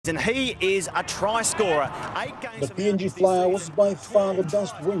And he is a try scorer. The PNG Flyer was by far the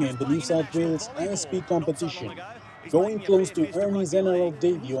best winger in the New South Wales ISP competition, going close to earning his NRL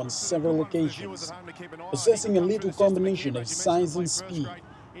debut on several occasions. Possessing a lethal combination of size and speed,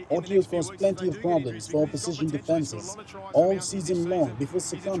 Ottio caused plenty of problems for opposition defences all season long before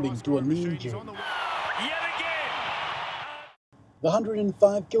succumbing to a knee injury. The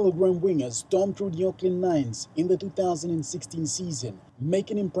 105-kilogram winger stormed through the Auckland Nines in the 2016 season,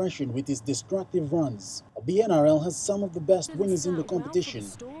 making impression with his destructive runs. The NRL has some of the best wingers in the competition,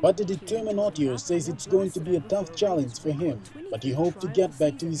 but the determined Ottio says it's going to be a tough challenge for him, but he hopes to get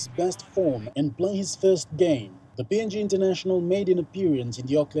back to his best form and play his first game. The PNG international made an appearance in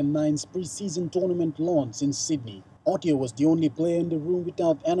the Auckland Nines pre-season tournament launch in Sydney. Ottio was the only player in the room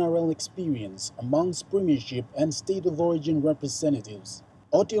without NRL experience amongst Premiership and State of Origin representatives.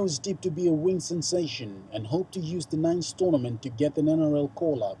 Ottio is tipped to be a wing sensation and hoped to use the Nines tournament to get an NRL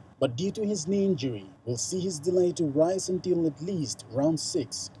call-up, but due to his knee injury, we'll see his delay to rise until at least round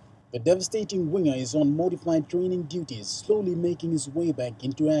 6. The devastating winger is on modified training duties, slowly making his way back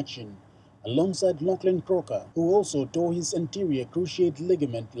into action, alongside Lachlan Croker, who also tore his anterior cruciate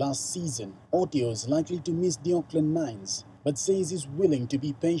ligament last season. Ottio is likely to miss the Auckland Nines, but says he's willing to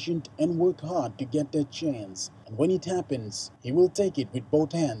be patient and work hard to get that chance. And when it happens, he will take it with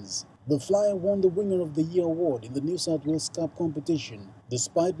both hands. The Flyer won the Winger of the Year award in the New South Wales Cup competition.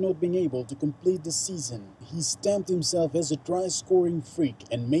 Despite not being able to complete the season, he stamped himself as a try-scoring freak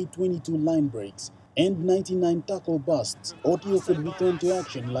and made 22 line breaks and 99 tackle busts. Ottio could return to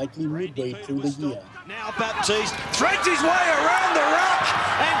action likely midway through the year. Now Baptiste threads his way around the ruck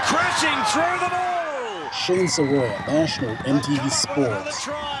and crashing through the ball. Shane Savoya, National EMTV Sports.